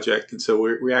 17.1 project, and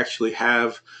so we actually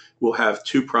we'll have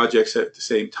 2 projects at the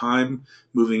same time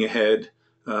moving ahead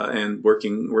and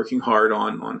working hard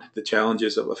on the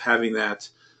challenges of having that,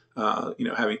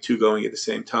 having 2 going at the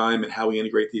same time and how we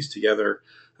integrate these together.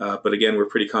 But again, we're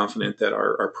pretty confident that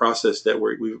our process that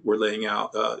we're laying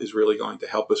out is really going to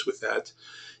help us with that.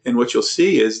 And what you'll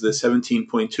see is the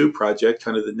 17.2 project,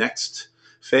 kind of the next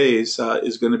phase,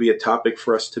 is going to be a topic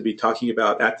for us to be talking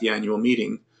about at the annual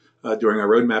meeting during our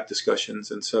roadmap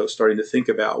discussions. And so starting to think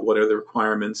about what are the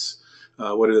requirements,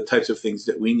 what are the types of things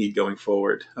that we need going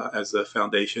forward as a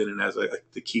foundation and as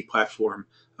the key platform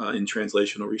in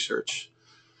translational research.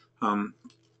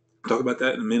 Talk about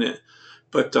that in a minute.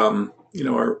 But our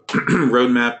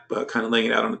roadmap, kind of laying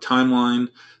it out on a timeline.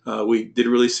 We did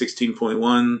release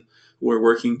 16.1. We're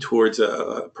working towards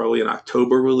probably an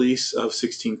October release of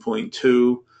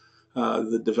 16.2.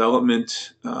 The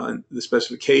development, the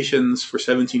specifications for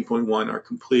 17.1 are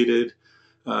completed,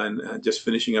 and just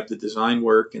finishing up the design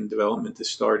work, and development is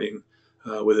starting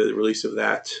with the release of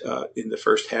that in the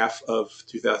first half of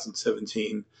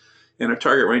 2017. And our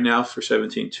target right now for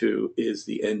 17.2 is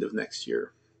the end of next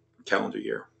year, calendar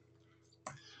year.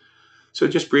 So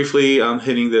just briefly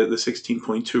hitting the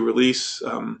 16.2 release,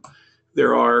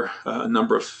 there are a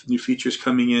number of new features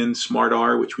coming in.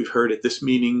 SMART-R, which we've heard at this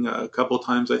meeting a couple of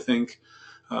times, I think,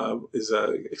 is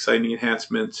an exciting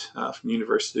enhancement from the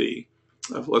University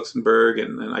of Luxembourg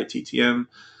and ITTM.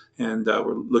 And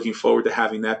we're looking forward to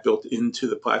having that built into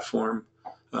the platform.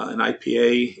 An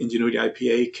IPA, Ingenuity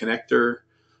IPA connector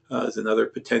is another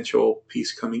potential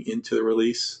piece coming into the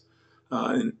release.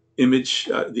 And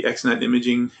the XNet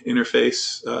imaging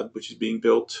interface, which is being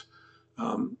built.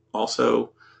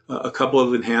 Also, a couple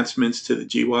of enhancements to the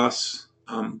GWAS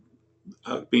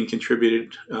being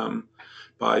contributed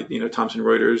by Thomson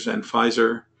Reuters and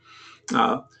Pfizer.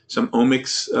 Some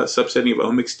omics, subsetting of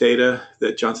omics data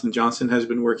that Johnson & Johnson has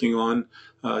been working on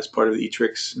as part of the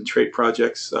eTrix and trait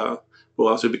projects will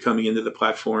also be coming into the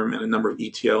platform, and a number of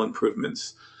ETL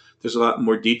improvements. There's a lot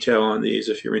more detail on these.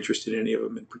 If you're interested in any of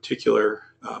them in particular,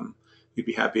 we'd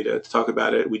be happy to talk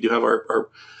about it. We do have our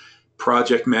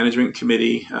project management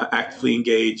committee actively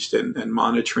engaged and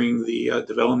monitoring the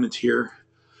development here.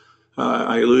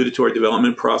 I alluded to our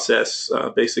development process.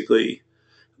 Basically,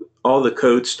 all the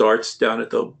code starts down at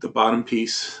the bottom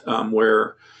piece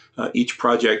where each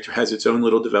project has its own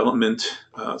little development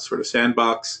sort of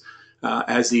sandbox.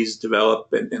 as these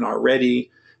develop and are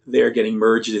ready, they're getting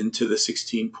merged into the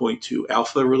 16.2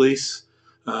 alpha release.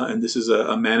 And this is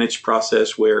a managed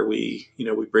process where we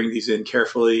bring these in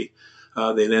carefully.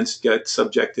 They then get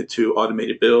subjected to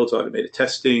automated builds, automated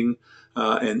testing,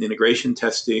 and integration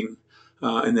testing.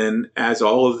 And then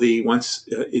once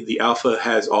the alpha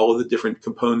has all of the different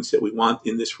components that we want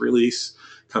in this release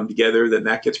come together, then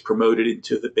that gets promoted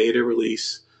into the beta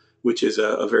release, which is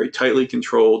a very tightly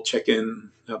controlled check-in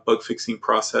bug fixing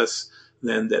process.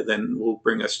 Then will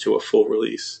bring us to a full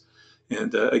release.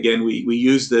 And again, we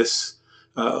use this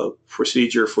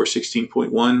procedure for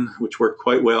 16.1, which worked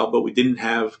quite well, but we didn't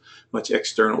have much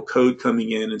external code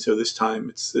coming in, and so this time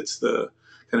it's the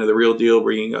kind of the real deal,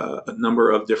 bringing a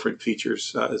number of different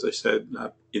features, as I said,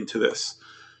 into this.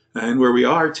 And where we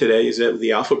are today is that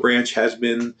the alpha branch has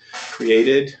been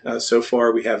created. So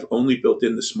far, we have only built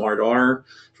in the SMART-R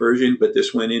version, but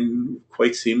this went in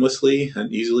quite seamlessly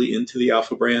and easily into the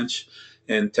alpha branch,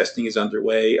 and testing is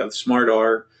underway of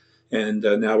SMART-R. And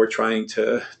now we're trying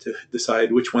to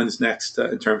decide which one's next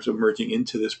in terms of merging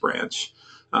into this branch.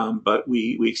 But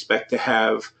we expect to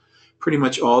have pretty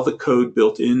much all the code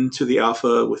built into the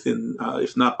alpha within,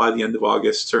 if not by the end of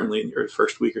August, certainly in your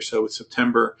first week or so with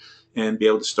September, and be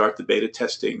able to start the beta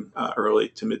testing early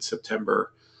to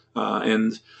mid-September.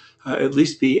 And at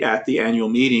least be at the annual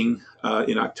meeting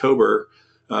in October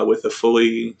with a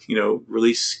fully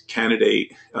release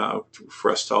candidate for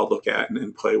us to all look at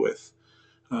and play with.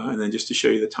 And then just to show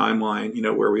you the timeline,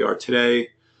 where we are today,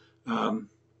 and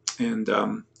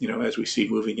as we see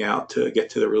moving out to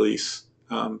get to the release,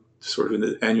 sort of in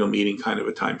the annual meeting kind of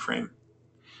a time frame.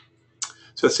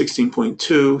 So that's 16.2,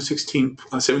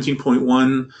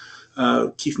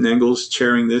 17.1. Keith Nengel's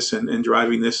chairing this and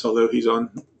driving this, although he's on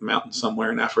a mountain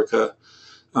somewhere in Africa.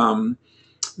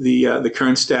 The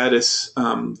current status,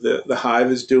 the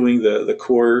Hive is doing the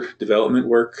core development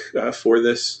work for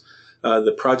this.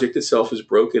 The project itself is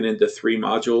broken into 3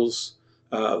 modules: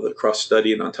 the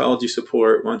cross-study and ontology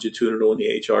support, longitudinal and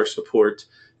EHR support,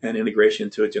 and integration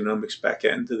to a genomics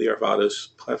backend to the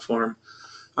Arvados platform.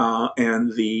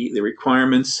 And the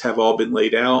requirements have all been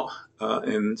laid out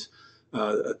and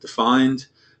defined.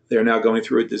 They're now going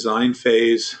through a design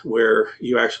phase where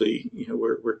you actually,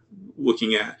 we're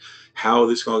looking at how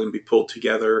this is all going to be pulled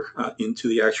together into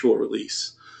the actual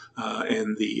release.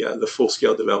 And the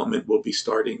full-scale development will be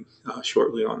starting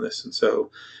shortly on this, and so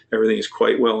everything is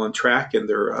quite well on track, and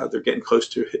they're getting close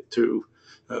to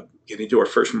getting to our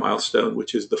first milestone,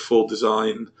 which is the full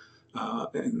design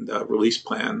and release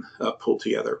plan pulled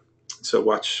together. So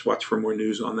watch for more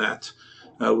news on that.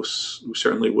 We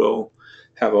certainly will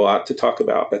have a lot to talk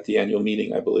about at the annual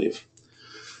meeting, I believe.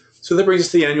 So that brings us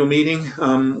to the annual meeting.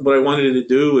 What I wanted to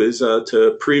do is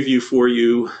to preview for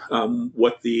you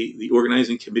what the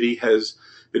organizing committee has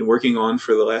been working on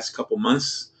for the last couple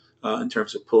months in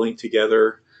terms of pulling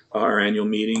together our annual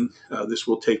meeting. This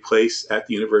will take place at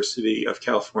the University of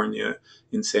California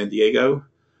in San Diego.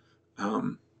 I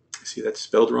see that's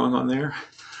spelled wrong on there.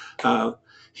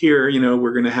 Here,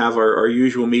 we're going to have our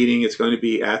usual meeting. It's going to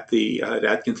be at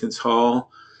Atkinson's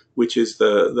Hall, which is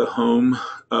the home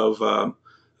of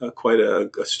quite a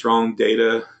strong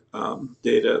data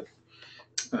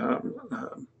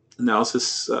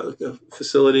analysis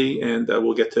facility, and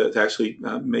we'll get to actually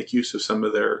make use of some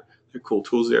of their cool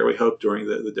tools there, we hope, during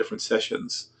the different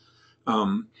sessions.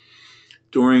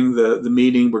 During the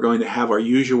meeting, we're going to have our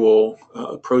usual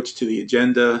approach to the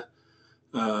agenda.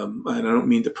 And I don't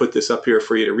mean to put this up here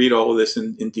for you to read all of this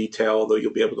in detail, although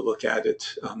you'll be able to look at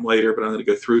it later, but I'm going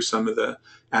to go through some of the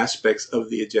aspects of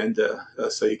the agenda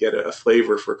so you get a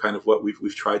flavor for kind of what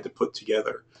we've tried to put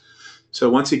together. So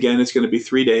once again, it's going to be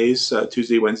 3 days,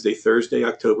 Tuesday, Wednesday, Thursday,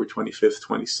 October 25th,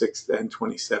 26th, and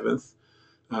 27th.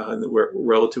 We're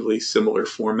relatively similar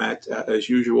format as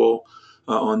usual.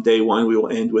 On day 1, we will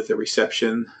end with a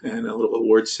reception and a little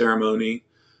awards ceremony.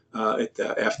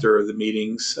 After the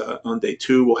meetings. On day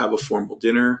 2, we'll have a formal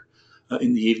dinner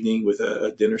in the evening with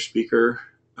a dinner speaker.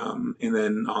 And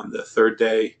then on the 3rd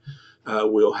day,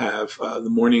 we'll have the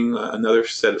morning, another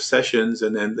set of sessions,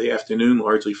 and then the afternoon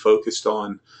largely focused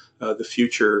on the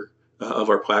future of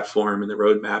our platform and the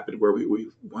roadmap and where we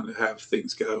want to have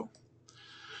things go.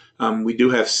 We do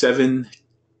have 7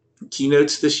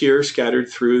 keynotes this year scattered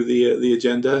through the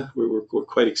agenda. We're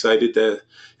quite excited to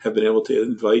have been able to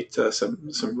invite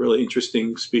some really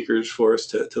interesting speakers for us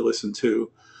to listen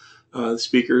to. The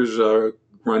speakers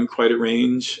run quite a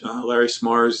range. Larry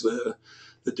Smars,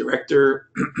 the director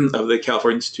of the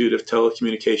California Institute of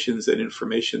Telecommunications and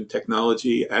Information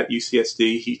Technology at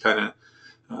UCSD, he kind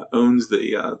of owns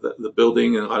the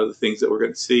building and a lot of the things that we're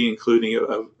going to see, including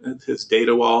his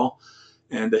data wall.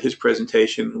 And his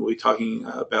presentation will be talking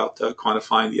about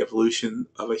quantifying the evolution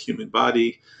of a human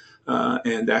body,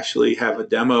 and actually have a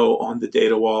demo on the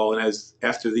data wall. And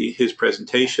after his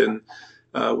presentation,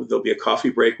 there'll be a coffee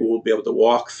break where we'll be able to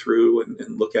walk through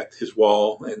and look at his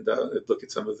wall and look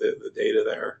at some of the data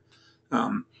there.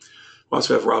 We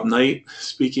also have Rob Knight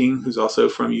speaking, who's also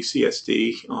from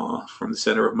UCSD, from the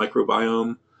Center of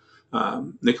Microbiome.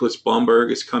 Nicholas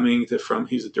Blomberg is coming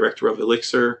he's the director of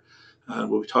Elixir.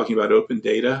 We'll be talking about open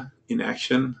data in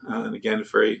action. And again, a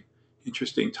very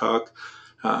interesting talk.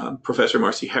 Professor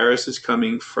Marcy Harris is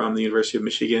coming from the University of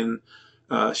Michigan.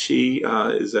 She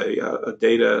is a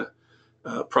data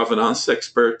provenance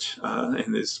expert,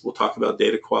 and we'll talk about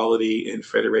data quality in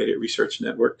federated research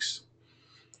networks.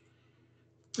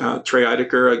 Trey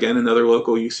Eidecker, again, another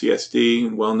local UCSD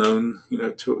and well-known,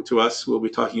 to us. We'll be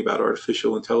talking about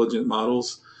artificial intelligent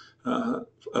models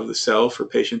of the cell for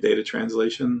patient data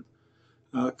translation.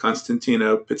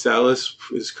 Constantino Pitsalis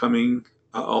is coming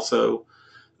also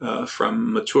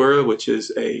from Matura, which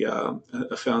is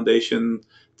a foundation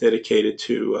dedicated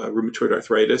to rheumatoid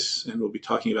arthritis, and we'll be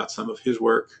talking about some of his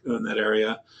work in that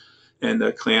area. And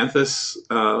Cleanthus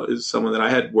is someone that I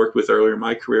had worked with earlier in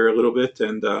my career a little bit,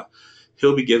 and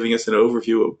he'll be giving us an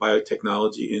overview of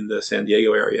biotechnology in the San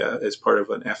Diego area as part of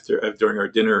during our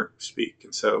dinner speak.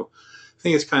 And so I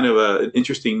think it's kind of an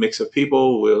interesting mix of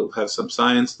people. We'll have some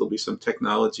science, there'll be some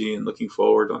technology, and looking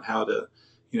forward on how to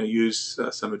use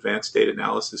some advanced data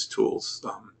analysis tools.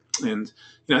 And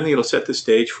I think it'll set the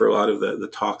stage for a lot of the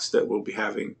talks that we'll be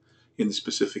having in the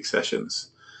specific sessions.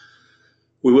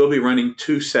 We will be running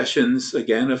 2 sessions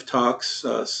again of talks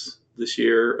this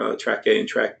year, Track A and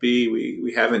Track B.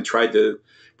 We haven't tried to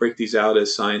break these out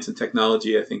as science and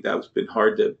technology. I think that's been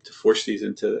hard to force these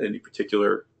into any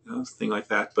particular thing like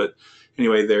that. But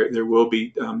anyway, there will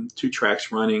be 2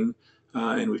 tracks running,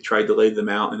 and we've tried to lay them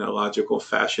out in a logical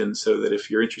fashion so that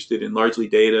if you're interested in largely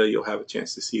data, you'll have a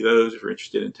chance to see those. If you're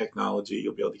interested in technology,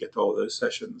 you'll be able to get to all of those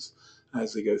sessions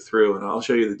as they go through. And I'll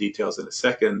show you the details in a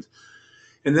second.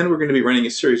 And then we're going to be running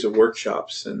a series of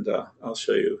workshops, and I'll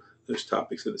show you those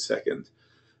topics in a second.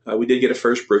 We did get a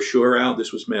first brochure out.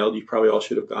 This was mailed. You probably all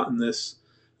should have gotten this,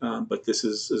 but this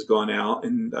has gone out,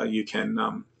 and you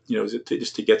can,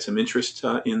 just to get some interest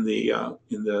in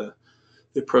the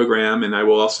program. And I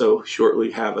will also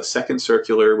shortly have a second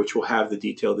circular, which will have the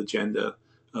detailed agenda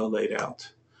laid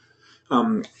out.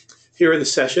 Here are the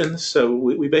sessions. So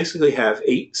we basically have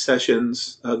 8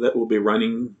 sessions that will be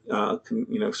running,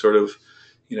 sort of,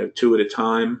 2 at a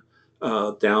time.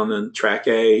 Down in Track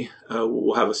A,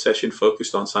 we'll have a session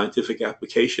focused on scientific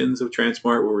applications of tranSMART,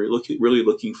 where we're really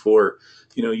looking for,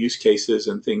 use cases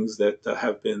and things that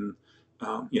have been,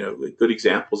 good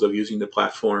examples of using the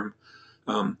platform.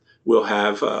 We'll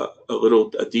have a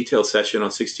detailed session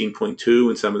on 16.2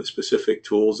 and some of the specific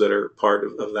tools that are part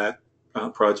of that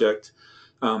project.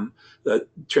 Thomson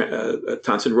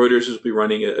Reuters will be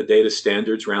running a data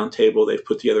standards roundtable. They've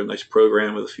put together a nice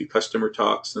program with a few customer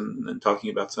talks and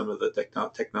talking about some of the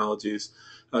technologies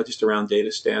just around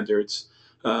data standards.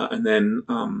 And then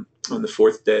on the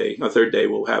third day,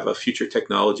 we'll have a future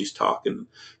technologies talk and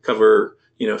cover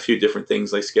a few different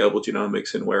things like scalable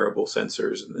genomics and wearable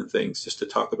sensors and things, just to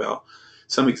talk about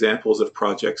some examples of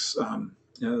projects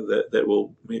that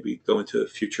will maybe go into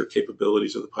future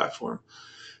capabilities of the platform.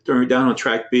 Down on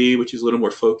Track B, which is a little more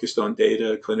focused on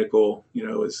data, clinical,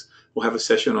 we'll have a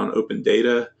session on open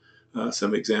data,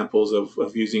 some examples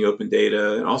of using open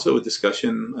data, and also an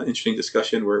interesting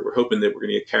discussion where we're hoping that we're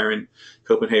going to get Karen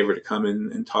Copenhaver to come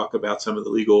in and talk about some of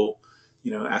the legal,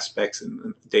 aspects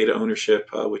and data ownership,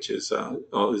 which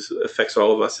affects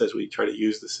all of us as we try to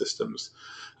use the systems.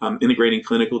 Integrating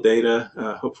clinical data,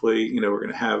 hopefully, we're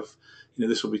going to have.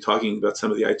 This will be talking about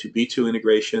some of the I2B2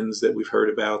 integrations that we've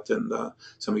heard about, and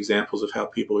some examples of how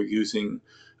people are using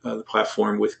the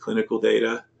platform with clinical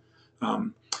data.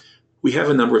 We have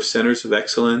a number of centers of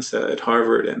excellence at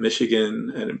Harvard, at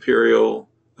Michigan, at Imperial,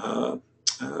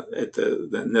 at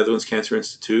the Netherlands Cancer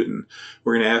Institute, and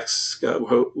we're going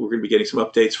to be getting some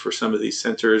updates for some of these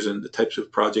centers and the types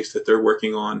of projects that they're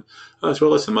working on, as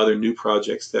well as some other new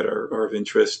projects that are of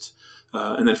interest.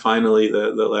 And then finally,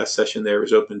 the last session there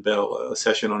is Open Bell, a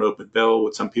session on Open Bell,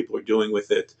 what some people are doing with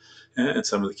it, and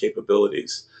some of the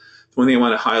capabilities. The one thing I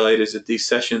want to highlight is that these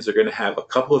sessions are going to have a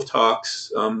couple of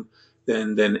talks,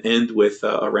 then end with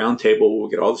a roundtable where we'll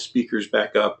get all the speakers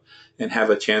back up and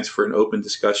have a chance for an open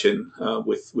discussion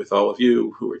with all of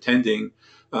you who are attending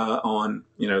on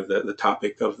the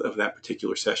topic of that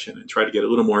particular session, and try to get a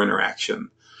little more interaction.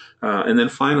 And then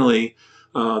finally,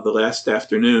 the last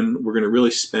afternoon, we're going to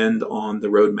really spend on the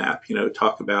roadmap,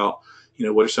 talk about,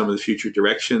 what are some of the future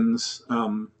directions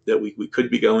that we could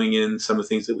be going in, some of the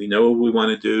things that we know we want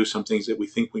to do, some things that we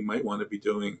think we might want to be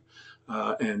doing,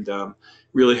 and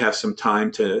really have some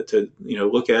time to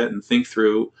look at and think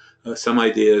through some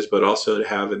ideas, but also to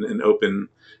have an open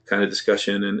kind of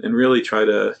discussion and really try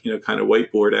to kind of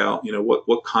whiteboard out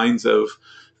what kinds of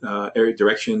area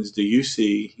directions do you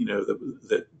see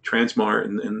the tranSMART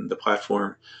and the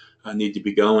platform need to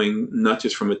be going, not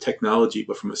just from a technology,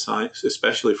 but from a science,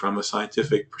 especially from a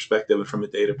scientific perspective and from a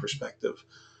data perspective.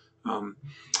 And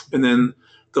then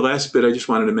the last bit I just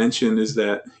wanted to mention is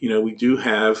that we do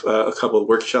have a couple of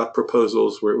workshop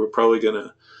proposals where we're probably going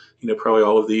to, probably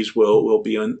all of these will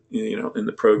be on in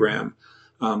the program,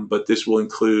 but this will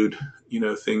include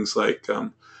things like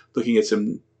looking at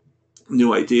some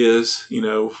new ideas,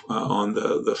 on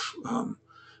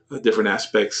the different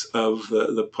aspects of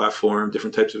the platform,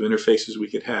 different types of interfaces we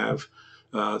could have,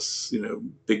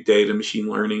 big data, machine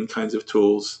learning kinds of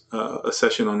tools, a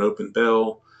session on Open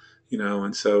Bell,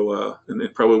 and so and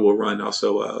it probably will run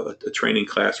also a training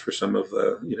class for some of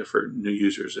the for new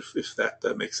users if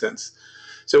that makes sense.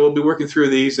 So we'll be working through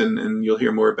these, and you'll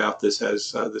hear more about this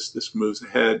as this moves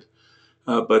ahead.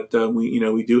 But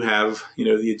we do have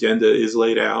the agenda is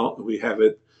laid out. We have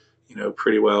it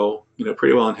pretty well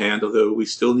in hand. Although we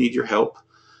still need your help.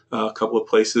 A couple of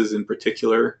places in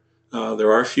particular.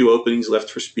 There are a few openings left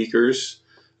for speakers.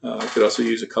 Could also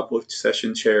use a couple of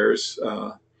session chairs.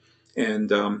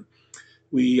 And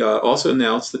we also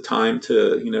announced the time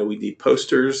to we need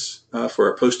posters for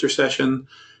our poster session.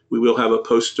 We will have a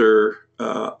poster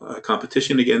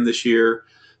competition again this year.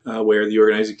 Where the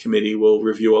organizing committee will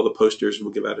review all the posters and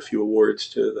we'll give out a few awards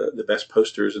to the best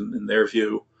posters in their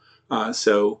view.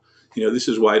 So, this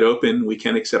is wide open. We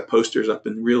can't accept posters up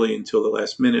and really until the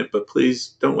last minute, but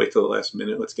please don't wait till the last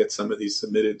minute. Let's get some of these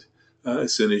submitted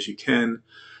as soon as you can.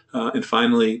 And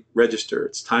finally, register.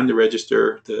 It's time to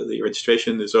register. The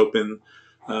registration is open,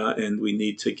 and we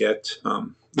need to get,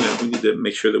 we need to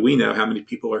make sure that we know how many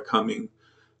people are coming.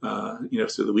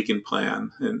 So that we can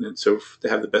plan and so to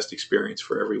have the best experience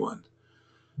for everyone.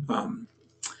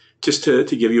 Just to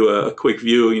give you a quick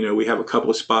view, we have a couple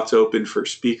of spots open for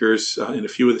speakers in a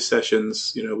few of the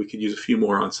sessions. We could use a few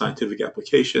more on scientific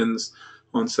applications,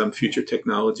 on some future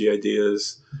technology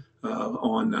ideas,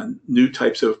 on new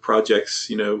types of projects,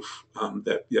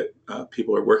 that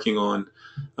people are working on,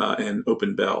 and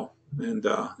Open Bell. And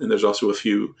there's also a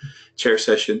few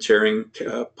chairing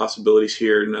possibilities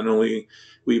here. Not only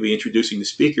will you be introducing the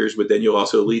speakers, but then you'll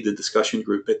also lead the discussion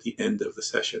group at the end of the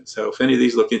session. So if any of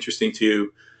these look interesting to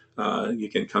you, you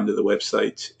can come to the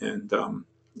website and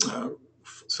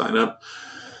sign up.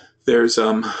 There's,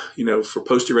 for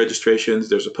poster registrations,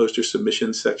 there's a poster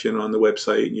submission section on the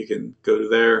website, and you can go to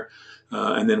there.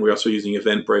 And then we're also using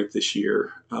Eventbrite this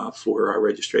year for our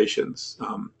registrations.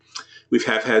 We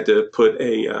have had to put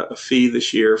a fee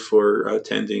this year for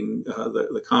attending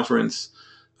the conference,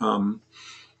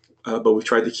 but we've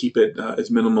tried to keep it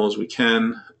as minimal as we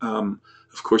can.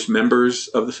 Of course, members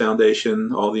of the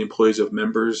foundation, all the employees of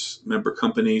member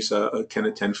companies can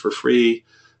attend for free.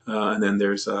 And then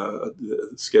there's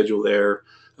the schedule there.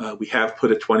 We have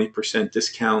put a 20%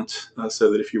 discount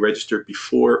so that if you register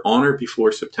on or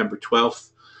before September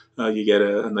 12th, you get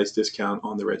a nice discount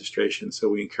on the registration. So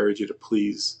we encourage you to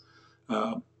please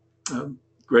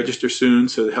register soon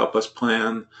so to help us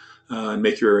plan and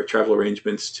make your travel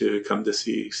arrangements to come to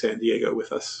see San Diego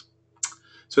with us.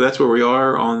 So that's where we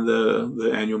are on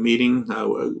the annual meeting.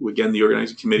 Again, the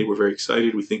organizing committee, we're very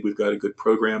excited. We think we've got a good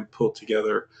program pulled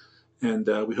together, and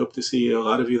we hope to see a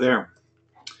lot of you there.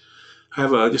 I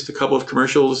have just a couple of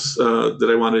commercials that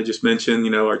I want to just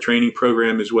mention. Our training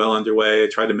program is well underway. I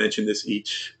try to mention this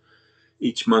each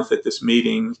month at this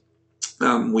meeting.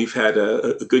 We've had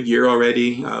a good year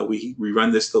already. We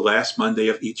run this the last Monday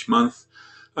of each month.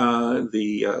 All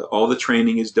the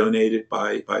training is donated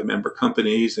by member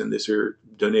companies, and these are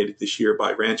donated this year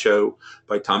by Rancho,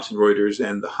 by Thomson Reuters,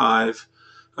 and the Hive.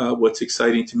 What's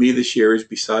exciting to me this year is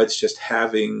besides just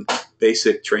having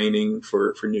basic training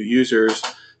for new users,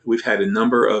 we've had a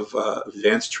number of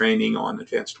advanced training on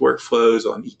advanced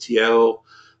workflows, on ETL,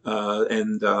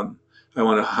 and I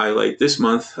want to highlight this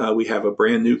month, we have a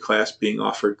brand new class being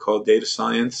offered called Data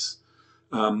Science.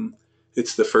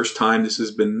 It's the first time this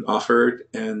has been offered,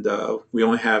 and we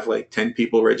only have like 10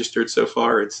 people registered so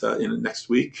far. It's in next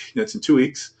week. It's in 2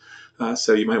 weeks.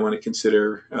 So you might want to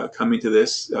consider coming to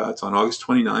this. It's on August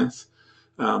 29th,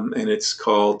 and it's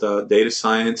called Data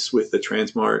Science with the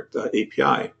tranSMART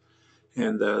API.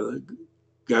 And the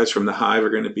guys from the Hive are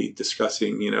going to be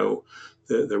discussing,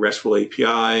 the RESTful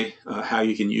API, how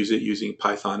you can use it using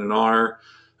Python and R,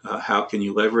 how can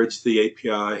you leverage the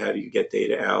API, how do you get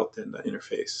data out, and the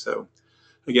interface. So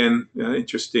again,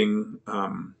 interesting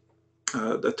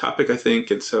the topic, I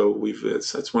think, and so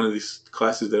it's one of these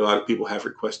classes that a lot of people have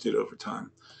requested over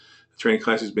time. The training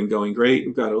class has been going great.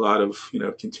 We've got a lot of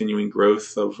continuing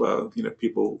growth of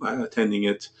people attending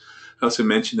it. I also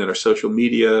mentioned that our social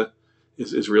media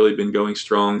has really been going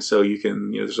strong. So you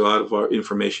can there's a lot of our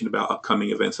information about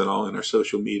upcoming events and all in our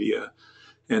social media.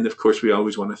 And of course, we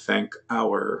always want to thank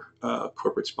our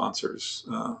corporate sponsors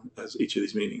as each of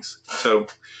these meetings. So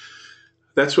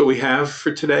that's what we have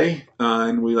for today,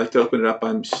 and we like to open it up.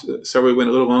 I'm sorry we went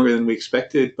a little longer than we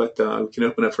expected, but we can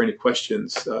open up for any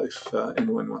questions if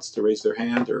anyone wants to raise their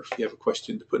hand, or if you have a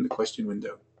question to put in the question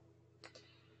window.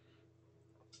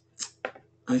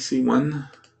 I see one.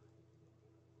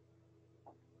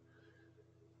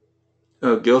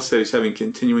 Oh, Gil said he's having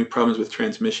continuing problems with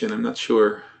transmission. I'm not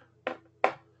sure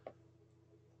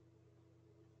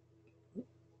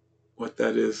what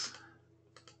that is.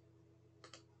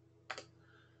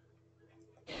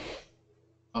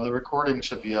 The recording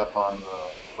should be up on the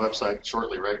website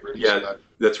shortly, right, Rudy? Yeah, So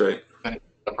that's right.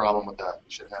 a problem with that. You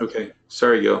should have. Okay,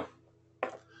 sorry, Gil.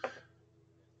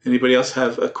 Anybody else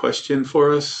have a question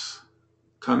for us?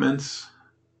 Comments?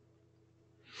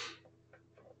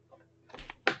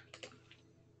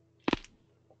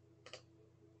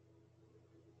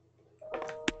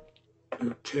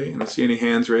 Okay, I don't see any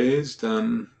hands raised.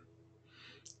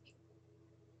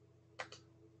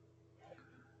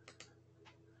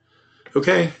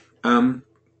 Okay,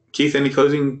 Keith, any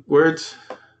closing words?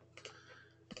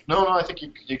 No, I think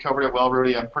you covered it well,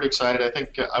 Rudy. I'm pretty excited. I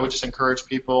think I would just encourage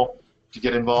people to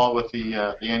get involved with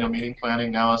the annual meeting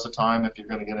planning. Now is the time if you're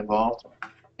going to get involved,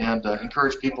 and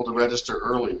encourage people to register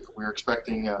early. We're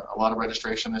expecting a lot of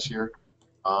registration this year,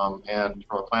 and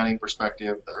from a planning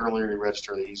perspective, the earlier you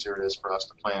register, the easier it is for us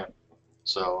to plan.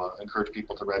 So encourage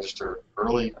people to register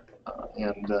early,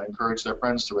 and encourage their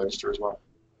friends to register as well.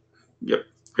 Yep,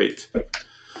 great.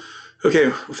 Okay,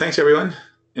 well, thanks everyone,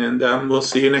 and we'll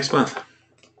see you next month.